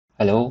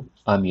Hello,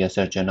 I'm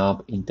Yasser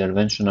Janab,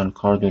 interventional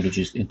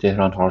cardiologist in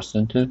Tehran Heart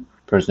Center,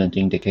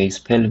 presenting the case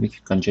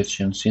Pelvic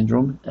Congestion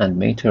Syndrome and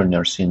May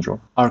Thurner Syndrome.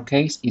 Our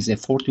case is a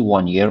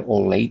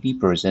 41-year-old lady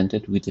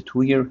presented with a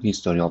 2-year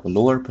history of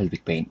lower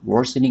pelvic pain,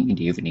 worsening in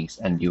the evenings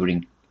and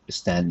during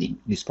standing,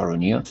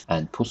 dyspareunia,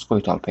 and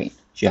postcoital pain.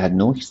 She had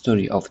no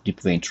history of deep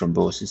vein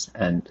thrombosis,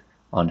 and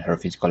on her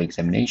physical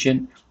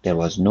examination, there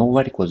was no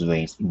varicose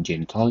veins in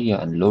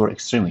genitalia and lower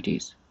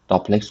extremities.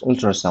 Duplex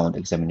ultrasound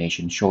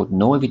examination showed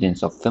no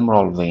evidence of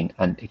femoral vein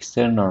and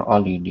external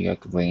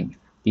iliac vein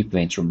deep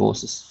vein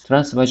thrombosis.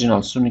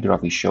 Transvaginal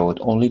sonography showed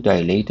only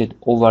dilated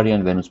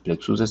ovarian venous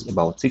plexuses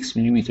about 6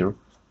 mm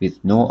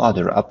with no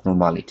other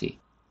abnormality.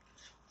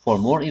 For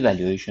more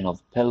evaluation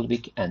of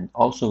pelvic and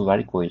also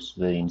varicose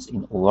veins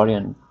in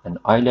ovarian and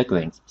iliac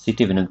veins,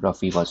 CT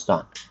venography was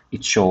done.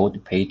 It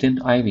showed patent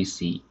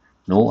IVC,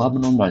 no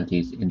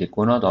abnormalities in the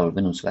gonadal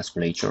venous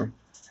vasculature,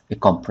 a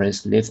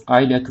compressed left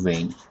iliac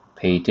vein,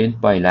 patent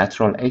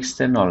bilateral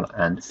external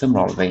and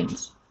femoral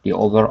veins. The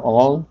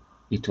overall,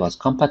 it was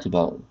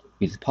compatible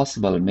with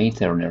possible May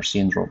Thurner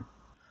syndrome.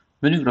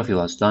 Venography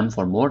was done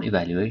for more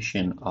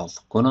evaluation of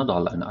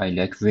gonadal and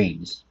iliac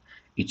veins.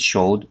 It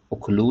showed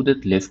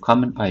occluded left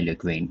common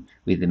iliac vein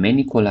with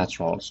many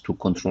collaterals to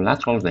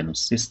contralateral venous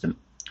system.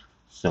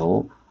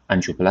 So,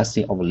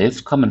 angioplasty of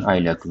left common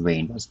iliac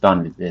vein was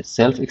done with a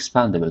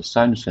self-expandable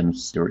sinus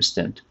venous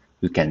stent.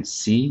 You can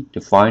see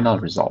the final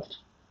result.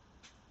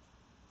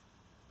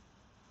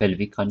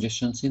 Pelvic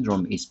congestion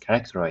syndrome is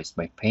characterized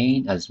by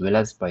pain as well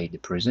as by the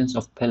presence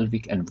of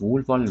pelvic and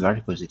vulval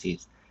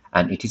varicosities,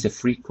 and it is a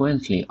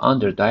frequently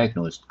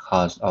underdiagnosed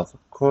cause of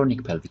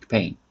chronic pelvic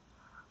pain.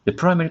 The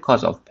primary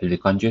cause of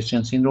pelvic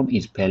congestion syndrome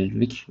is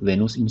pelvic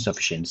venous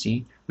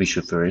insufficiency, which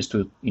refers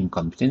to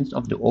incompetence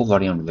of the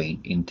ovarian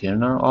vein,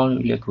 internal or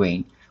iliac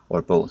vein,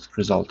 or both,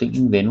 resulting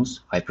in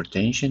venous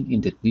hypertension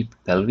in the deep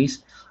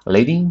pelvis,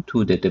 leading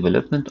to the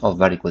development of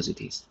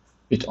varicosities.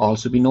 It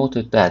also be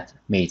noted that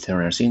May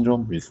Thurner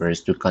syndrome refers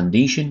to a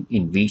condition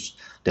in which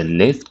the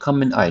left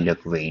common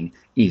iliac vein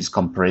is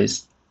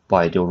compressed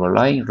by the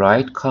overlying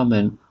right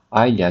common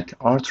iliac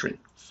artery.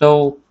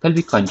 So,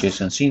 pelvic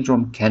congestion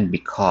syndrome can be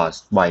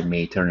caused by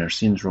May Thurner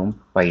syndrome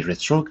by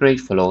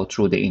retrograde flow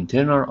through the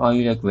internal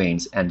iliac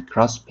veins and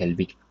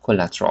cross-pelvic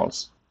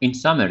collaterals. In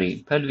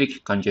summary,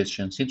 pelvic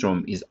congestion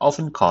syndrome is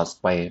often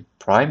caused by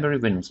primary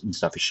venous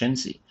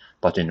insufficiency,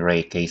 but in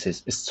rare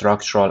cases,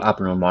 structural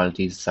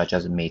abnormalities such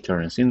as May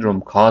Thurner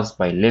syndrome caused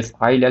by left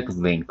iliac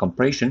vein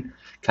compression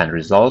can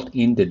result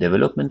in the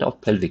development of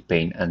pelvic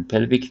pain and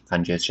pelvic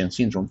congestion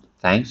syndrome.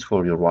 Thanks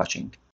for your watching.